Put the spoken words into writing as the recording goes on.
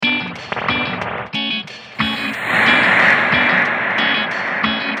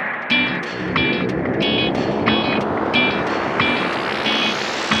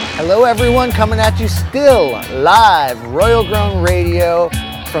everyone, coming at you still live, Royal Grown Radio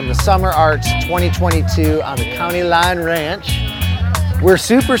from the Summer Arts 2022 on the County Line Ranch. We're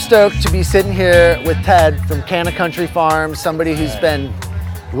super stoked to be sitting here with Ted from Canna Country Farms, somebody who's been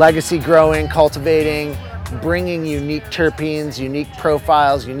legacy growing, cultivating, bringing unique terpenes, unique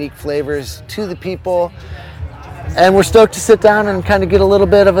profiles, unique flavors to the people. And we're stoked to sit down and kind of get a little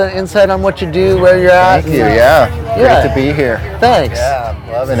bit of an insight on what you do, where you're at. Thank you, Great to be here. Thanks. Yeah,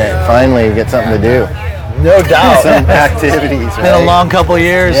 I'm loving it. Finally get something to do. No doubt. Some activities, right? Been a long couple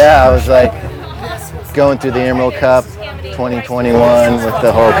years. Yeah, I was like going through the Emerald Cup 2021 with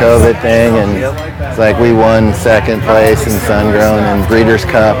the whole COVID thing, and it's like we won second place in Sun Grown and Breeders'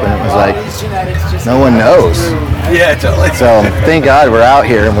 Cup, and it was like no one knows. Yeah, totally. So thank God we're out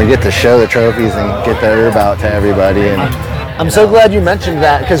here and we get to show the trophies and get the herb out to everybody. And I'm so glad you mentioned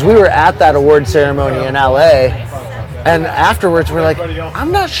that, because we were at that award ceremony in LA, and afterwards we're like,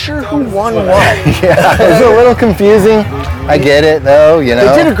 I'm not sure who won what. Yeah, it was a little confusing. I get it though, you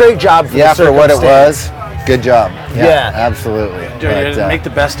know. They did a great job for the for what it circumstance. was. Good job. Yeah. Absolutely. Make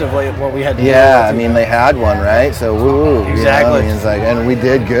the best of what we had to do. Yeah, I mean, they had one, right? So, woo. Exactly. You know? I mean, it's like, and we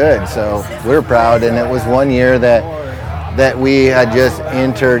did good. So, we're proud. And it was one year that we had just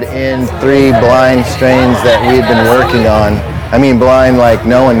entered in 3 blind strains that we'd been working on. I mean, blind, like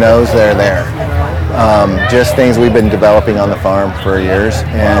no one knows they're there. Just things we've been developing on the farm for years,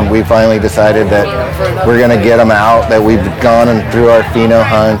 and we finally decided that we're going to get them out, that we've gone through our pheno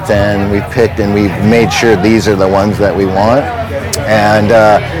hunt and we've picked and we've made sure these are the ones that we want. And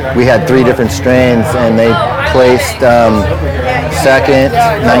we had 3 different strains, and they placed second,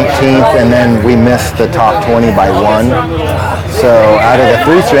 19th, and then we missed the top 20 by 1. So out of the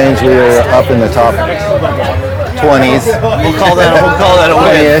 3 strains, we were up in the top 20s. We'll call that a win.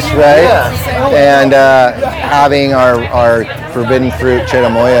 20-ish, right? Yeah. And having our forbidden fruit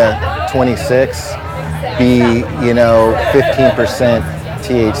Chirimoya 26 be, 15%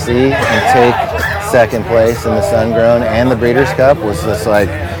 THC and take second place in the Sun Grown and the Breeders' Cup was just like,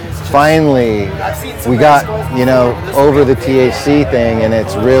 finally we got, over the THC thing, and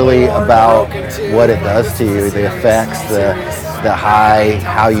it's really about what it does to you, the effects, the high,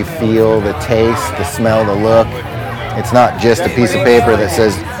 how you feel, the taste, the smell, the look. It's not just a piece of paper that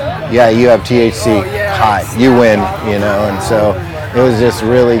says, yeah, you have THC, high, you win, and so it was just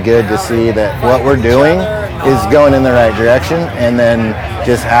really good to see that what we're doing is going in the right direction, and then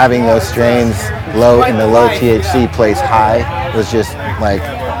just having those strains in the low THC place high was just like,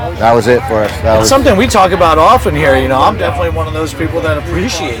 that was it for us. It's something we talk about often here. I'm definitely one of those people that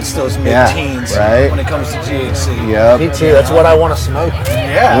appreciates those mid-teens when it comes to THC. Yeah, me too. That's what I want to smoke.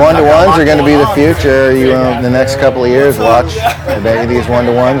 Yeah, 1-to-1s are going to be the future. The next couple of years, watch. I bet you these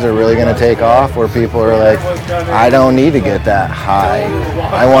 1-to-1s are really going to take off, where people are like, I don't need to get that high.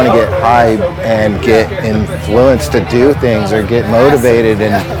 I want to get high and get influenced to do things or get motivated,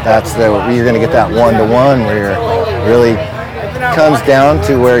 and you're going to get that 1-to-1 where you're really comes down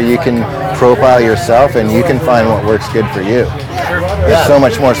to where you can profile yourself and you can find what works good for you. There's so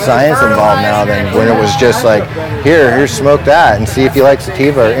much more science involved now than when it was just like, here, smoke that and see if you like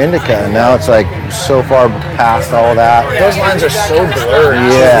sativa or indica. And now it's like so far past all that. Those lines are so blurred.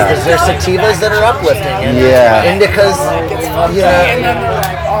 Yeah. Because there's sativas that are uplifting. And indicas,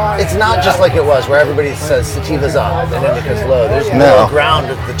 it's not just like it was where everybody says sativa's up and indica's low. There's no ground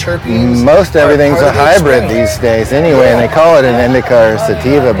of the terpenes. Most everything's a hybrid these days anyway, and they call it an indica or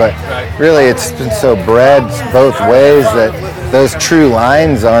sativa, but really it's been so bred both ways that those true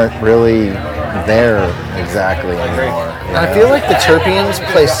lines aren't really there exactly anymore. And I feel like the terpenes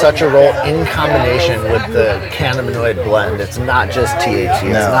play such a role in combination with the cannabinoid blend. It's not just THC, it's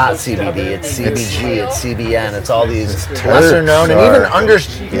not CBD, it's CBG, it's CBN, it's all these lesser known and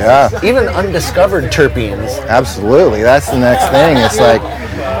even undiscovered terpenes. Absolutely, that's the next thing. It's like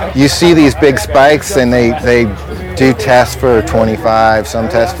you see these big spikes, and they do tests for 25, some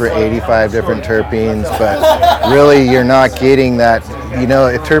tests for 85 different terpenes, but really you're not getting that.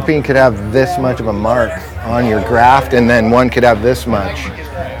 A terpene could have this much of a mark on your graft, and then one could have this much.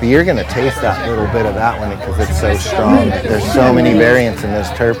 But you're going to taste that little bit of that one because it's so strong. There's so many variants in those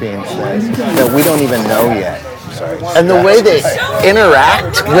terpenes that we don't even know yet. And the way they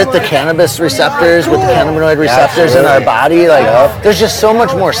interact with the cannabis receptors, with the cannabinoid receptors in our body, there's just so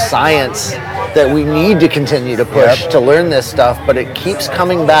much more science that we need to continue to push to learn this stuff, but it keeps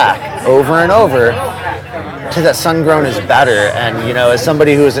coming back over and over. say that sun-grown is better. And, you know, as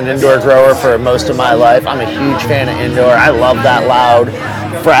somebody who is an indoor grower for most of my life, I'm a huge fan of indoor. I love that loud,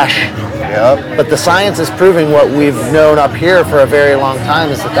 fresh. Yep. But the science is proving what we've known up here for a very long time,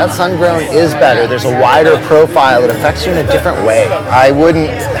 is that sun-grown is better. There's a wider profile. It affects you in a different way. I wouldn't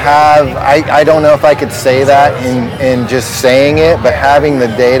have, I don't know if I could say that in just saying it, but having the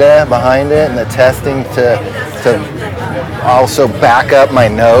data behind it and the testing to also back up my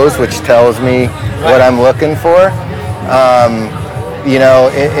nose, which tells me what I'm looking for, you know,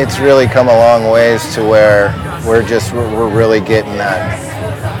 it's really come a long ways to where we're really getting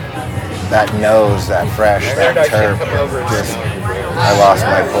that nose, that fresh, that terp. Just, I lost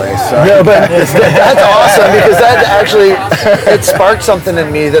my place. Sorry. No, but that's awesome, because that actually, it sparked something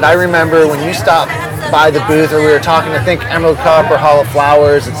in me that I remember when you stopped by the booth, or we were talking, I think Emerald Cup or Hall of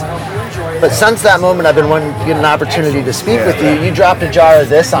Flowers. But since that moment, I've been wanting to get an opportunity to speak with you. You dropped a jar of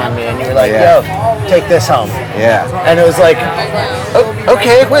this on me, and you were like, yo, take this home. Yeah. And it was like, oh,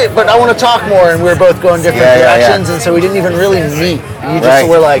 okay, wait, but I want to talk more. And we were both going different directions, and so we didn't even really meet. You just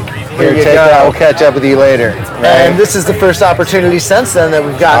were like, here you go. I'll catch up with you later. Right? And this is the first opportunity since then that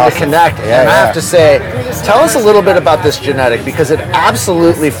we've gotten to connect. And I have to say, tell us a little bit about this genetic, because it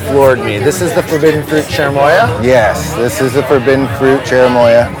absolutely floored me. This is the Forbidden Fruit Cherimoya? Yes, this is the Forbidden Fruit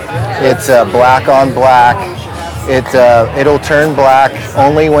Cherimoya. It's black on black. It'll turn black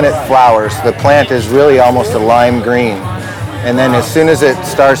only when it flowers. The plant is really almost a lime green. And then as soon as it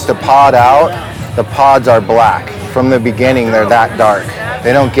starts to pod out, the pods are black. From the beginning, they're that dark.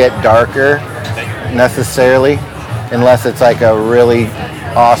 They don't get darker necessarily unless it's like a really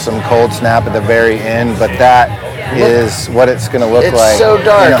awesome cold snap at the very end, but that is what it's going to look like. It's so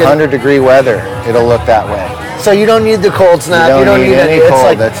dark. In 100-degree weather, it'll look that way. So you don't need the cold snap. You don't need any cold. It's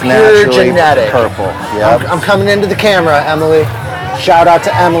like that's pure naturally genetic. Purple. Yep. I'm coming into the camera, Emily. Shout out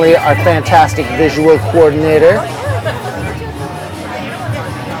to Emily, our fantastic visual coordinator.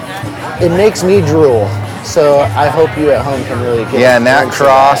 It makes me drool. So I hope you at home can really get and that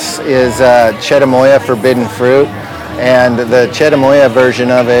cross is Cherimoya Forbidden Fruit. And the Cherimoya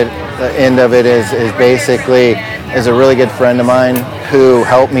version of it, the end of it is basically a really good friend of mine who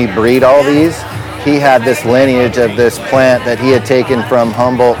helped me breed all these. He had this lineage of this plant that he had taken from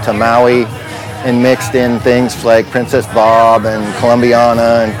Humboldt to Maui and mixed in things like Princess Bob and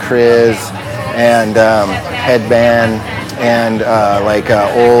Columbiana and Criz and Headband and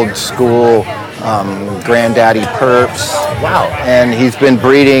old school Granddaddy Purps. Wow. And he's been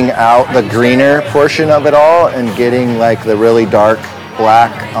breeding out the greener portion of it all and getting like the really dark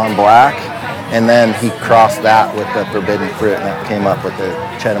black on black. And then he crossed that with the Forbidden Fruit, and that came up with the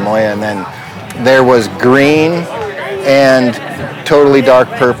Cherimoya. And then there was green and totally dark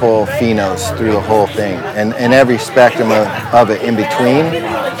purple phenos through the whole thing, and every spectrum of it in between.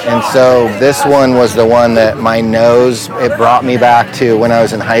 And so this one was the one that my nose, it brought me back to when I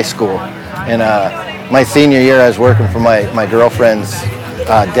was in high school. And my senior year, I was working for my girlfriend's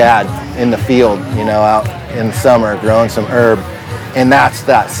dad in the field, you know, out in the summer growing some herb. And that's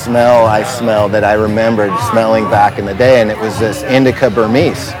that smell I smelled that I remembered smelling back in the day. And it was this Indica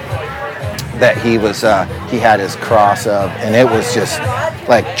Burmese that he had his cross of, and it was just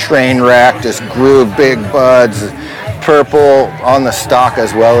like train wreck, just grew big buds, purple on the stalk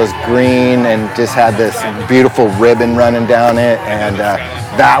as well as green, and just had this beautiful ribbon running down it. And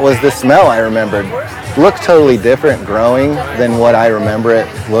that was the smell I remembered. Looked totally different growing than what I remember it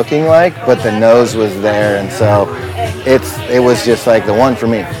looking like, but the nose was there, and so it was just like the one for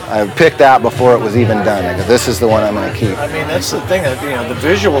me. I picked that before it was even done. I go, this is the one I'm going to keep. I mean, that's the thing, you know, the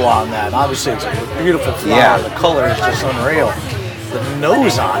visual on that. Obviously, it's a beautiful flower. Yeah. The color is just unreal. The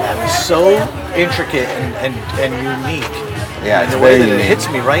nose on that is so intricate and unique. Yeah, and the way that it hits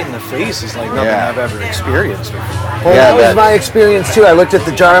me right in the face is like nothing I've ever experienced before. Well, that was my experience too. I looked at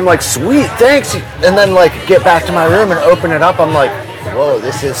the jar, I'm like, sweet, thanks. And then like get back to my room and open it up, I'm like, whoa,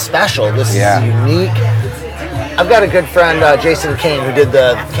 this is special. This is unique. I've got a good friend, Jason Kane, who did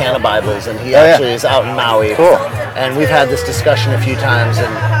the Canna Bibles, and he actually is out in Maui. Cool. And we've had this discussion a few times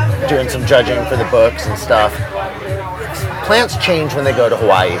and doing some judging for the books and stuff. Plants change when they go to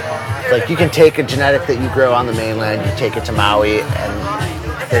Hawaii. Like, you can take a genetic that you grow on the mainland, you take it to Maui,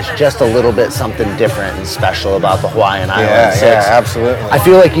 and there's just a little bit something different and special about the Hawaiian Islands. So absolutely. I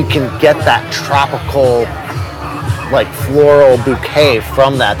feel like you can get that tropical, like, floral bouquet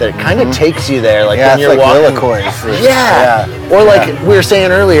from that it kind of takes you there. Like, when you're like walking. Or like we were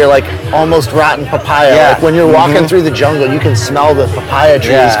saying earlier, like almost rotten papaya. Yeah. Like when you're walking through the jungle, you can smell the papaya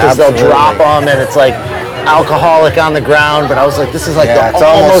trees because they'll drop them, and it's like alcoholic on the ground. But I was like, this is like it's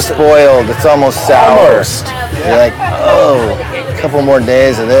almost spoiled. It's almost sour. Almost. You're like, oh, a couple more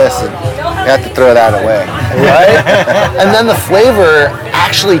days of this, and you have to throw that away. Right? And then the flavor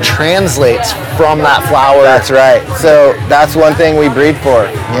actually translates from that flower. That's right. So that's one thing we breed for.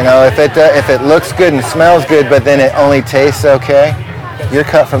 You know, if it looks good and smells good, but then it only tastes okay, you're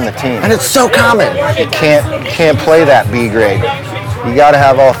cut from the team. And it's so common. You can't play that B grade. You got to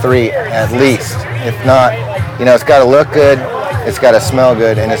have all three at least. If not, you know, it's got to look good, it's got to smell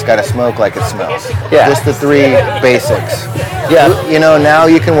good, and it's got to smoke like it smells. Yeah. Just the three basics. Yeah. You know, now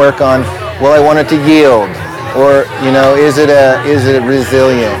you can work on, well, I want it to yield, or, you know, is it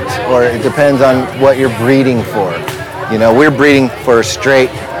resilient, or it depends on what you're breeding for. You know, we're breeding for a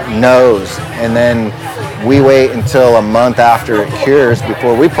straight nose, and then we wait until a month after it cures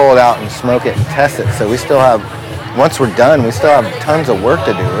before we pull it out and smoke it and test it. So we still have, once we're done, we still have tons of work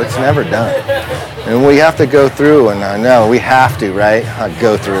to do. It's never done. And we have to go through, and I know we have to, right?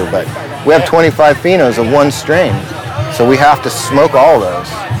 Go through, but we have 25 phenos of one strain. So we have to smoke all those.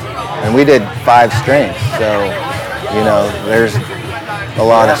 And we did 5 strains. So, you know, there's a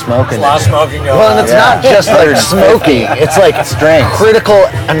lot of smoking. A lot of smoking going on. Well, and it's not just like smoking. It's like strength, critical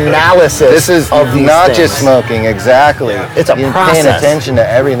analysis. This is of these not things. Just smoking, exactly. It's a You're process. paying attention to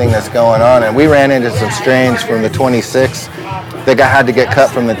everything that's going on. And we ran into some strains from the 26 that had to get cut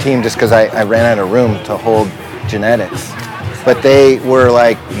from the team just because I ran out of room to hold genetics. But they were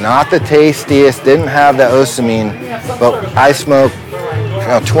like not the tastiest, didn't have the osamine, but I smoked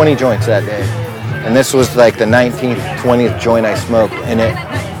 20 joints that day. And this was like the 19th, 20th joint I smoked, and it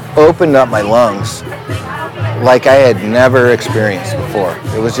opened up my lungs like I had never experienced before.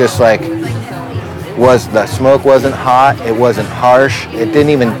 It was just like, the smoke wasn't hot, it wasn't harsh, it didn't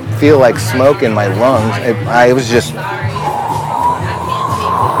even feel like smoke in my lungs. I was just,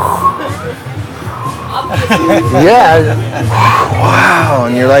 Yeah. wow,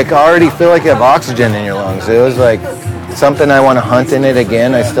 and you're like already feel like you have oxygen in your lungs. It was like something I want to hunt in it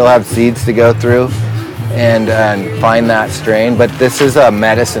again. I still have seeds to go through and find that strain, but this is a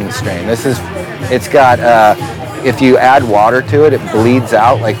medicine strain. It's got, if you add water to it, it bleeds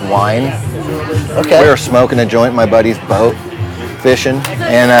out like wine. Okay. We were smoking a joint in my buddy's boat, fishing,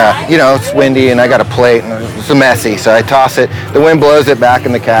 and you know, it's windy and I got a plate and it's messy, so I toss it. The wind blows it back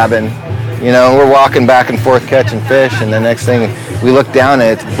in the cabin. You know, we're walking back and forth catching fish, and the next thing we look down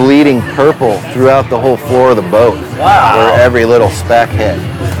and it's bleeding purple throughout the whole floor of the boat. Wow. Where every little speck hit,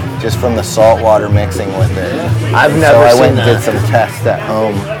 just from the salt water mixing with it. I've And never so I seen went and that. did some tests at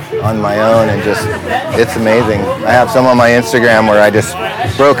home on my own, and just, it's amazing. I have some on my Instagram where I just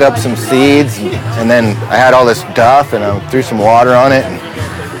broke up some seeds, and then I had all this duff, and I threw some water on it, and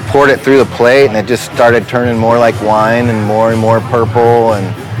poured it through the plate, and it just started turning more like wine and more purple,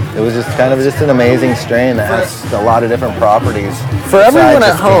 and it was just kind of an amazing strain that has a lot of different properties. For everyone besides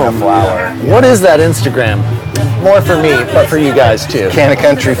at just being a home, flower. what is that Instagram? More for me, but for you guys too. Canna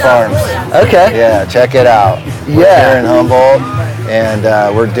Country Farms. Okay. Yeah, check it out. We're Yeah. here in Humboldt,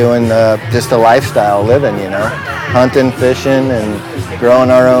 and we're doing just a lifestyle living, you know, hunting, fishing, and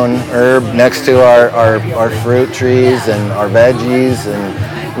growing our own herb next to our fruit trees and our veggies,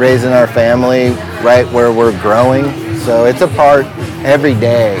 and raising our family right where we're growing. So it's a part every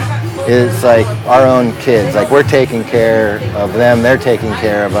day. It's like our own kids. Like we're taking care of them, they're taking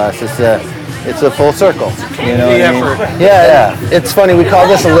care of us. It's a full circle. You know what I mean? Yeah, it's funny. We call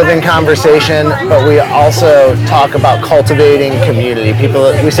this a living conversation, but we also talk about cultivating community.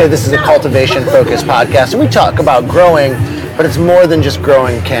 We say this is a cultivation-focused podcast, and we talk about growing, but it's more than just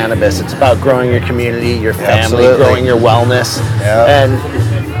growing cannabis. It's about growing your community, your family, Absolutely. growing your wellness, Yeah. and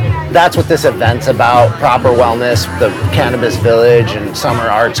that's what this event's about, proper wellness, the Cannabis Village and Summer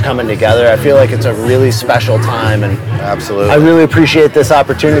Arts coming together. I feel like it's a really special time, and Absolutely. I really appreciate this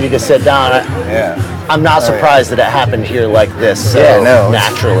opportunity to sit down. Yeah. I'm not surprised that it happened here like this, so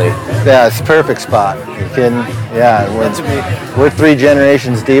naturally. Yeah, it's a perfect spot. You kidding? Yeah, we're 3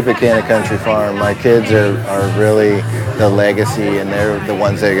 generations deep at Canna Country Farm. My kids are really the legacy, and they're the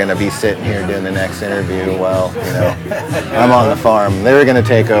ones that are going to be sitting here doing the next interview. Well, you know, I'm on the farm. They're going to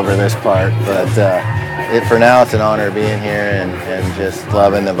take over this part, but for now, it's an honor being here and just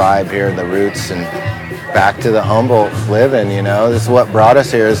loving the vibe here, the roots, and back to the Humboldt living. You know, this is what brought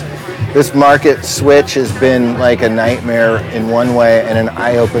us here. Is this market switch has been like a nightmare in one way and an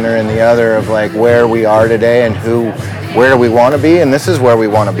eye-opener in the other, of like where we are today and where do we want to be, and this is where we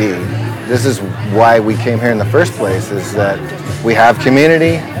want to be. This is why we came here in the first place, is that we have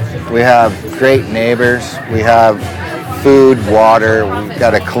community, we have great neighbors, we have food, water, we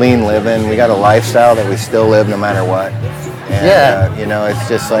got a clean living, we got a lifestyle that we still live no matter what. And, you know, it's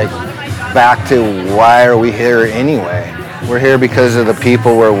just like back to why are we here anyway? We're here because of the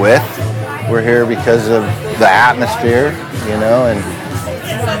people we're with. We're here because of the atmosphere, you know, and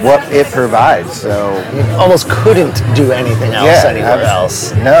what it provides. So you almost couldn't do anything else anywhere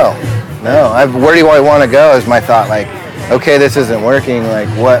else. No. Where do I want to go is my thought. Like, okay, this isn't working. Like,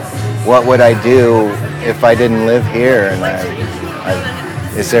 what would I do if I didn't live here?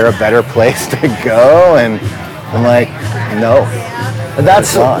 And is there a better place to go? And I'm like, no.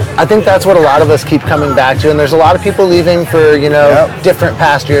 I think that's what a lot of us keep coming back to, and there's a lot of people leaving for different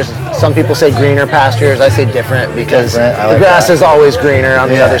pastures. Some people say greener pastures. I say different because the grass is always greener on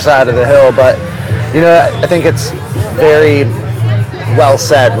the other side of the hill. But I think it's very well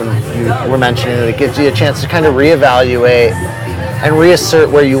said when you were mentioning that it gives you a chance to kind of reevaluate and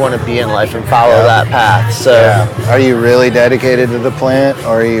reassert where you want to be in life and follow that path. So, are you really dedicated to the plant,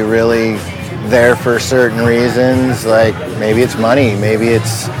 or are you really there for certain reasons? Like, maybe it's money, maybe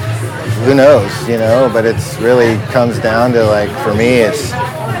it's who knows, but it's really comes down to, like, for me, it's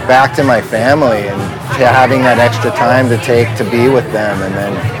back to my family and having that extra time to take to be with them. And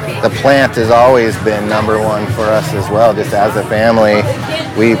then the plant has always been number one for us as well. Just as a family,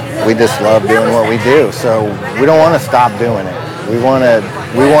 we just love doing what we do, so we don't want to stop doing it. We want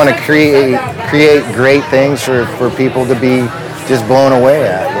to create great things for people to be just blown away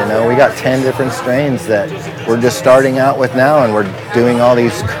at. We got 10 different strains that we're just starting out with now, and we're doing all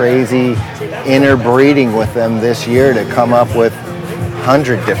these crazy interbreeding with them this year to come up with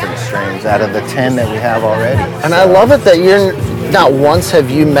 100 different strains out of the 10 that we have already. And I love it that you're not once have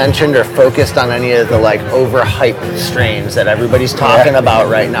you mentioned or focused on any of the overhyped strains that everybody's talking about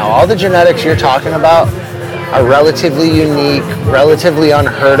right now. All the genetics you're talking about are relatively unique, relatively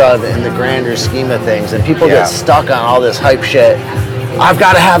unheard of in the grander scheme of things, and people get stuck on all this hype shit. I've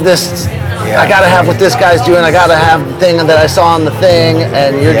got to have this. I got to have what this guy's doing. I got to have the thing that I saw on the thing,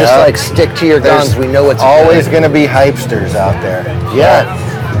 and you're just like, stick to your guns. We know it's always going to be hypesters out there.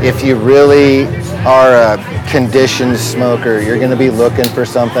 But if you really are a conditioned smoker, you're going to be looking for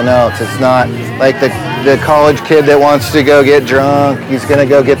something else. It's not like the college kid that wants to go get drunk. He's going to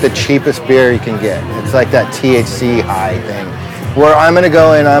go get the cheapest beer he can get. It's like that THC high thing, where I'm going to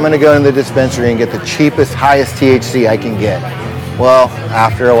go in the dispensary and get the cheapest, highest THC I can get. Well,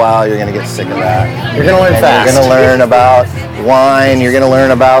 after a while, you're going to get sick of that. You're going to learn fast. You're going to learn about wine. You're going to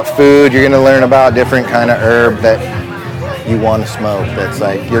learn about food. You're going to learn about different kind of herb that you want to smoke. That's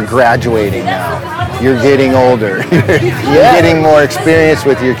like, you're graduating now. You're getting older. You're getting more experience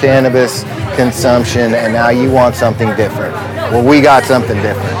with your cannabis consumption, and now you want something different. Well, we got something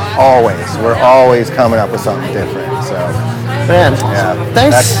different. Always. We're always coming up with something different. So, man,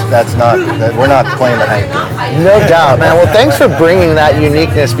 thanks. We're not playing the hype game. No doubt, man. Well, thanks for bringing that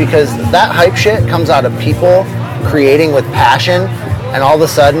uniqueness, because that hype shit comes out of people creating with passion, and all of a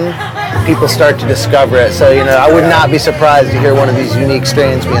sudden, people start to discover it. So, I would not be surprised to hear one of these unique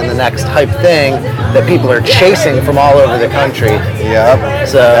strains be in the next hype thing that people are chasing from all over the country. Yep.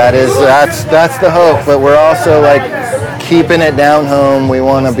 So that's the hope. But we're also keeping it down home. We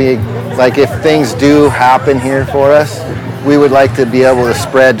want to be if things do happen here for us, we would like to be able to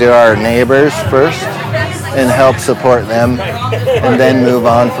spread to our neighbors first and help support them, and then move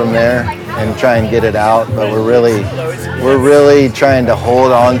on from there and try and get it out. But we're really trying to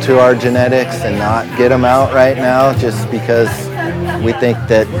hold on to our genetics and not get them out right now, just because we think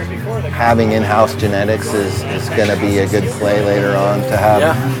that having in-house genetics is going to be a good play later on, to have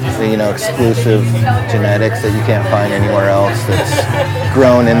exclusive genetics that you can't find anywhere else, that's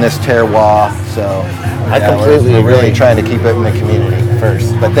grown in this terroir. So I completely we're really trying to keep it in the community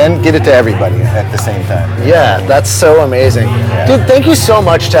first, but then get it to everybody at the same time. Yeah, that's so amazing. Dude, thank you so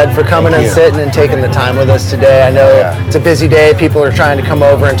much, Ted, for coming and sitting and taking the time with us today. I know it's a busy day. People are trying to come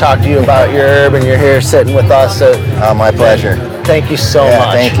over and talk to you about your herb, and you're here sitting with us. So, my pleasure. Thank you so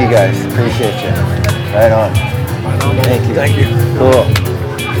much. Thank you, guys. Appreciate you. Right on. Thank you. Thank you. Cool.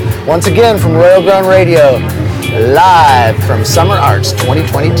 Once again, from Royal Grown Radio, live from Summer Arts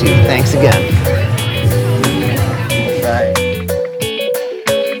 2022. Thanks again. Right.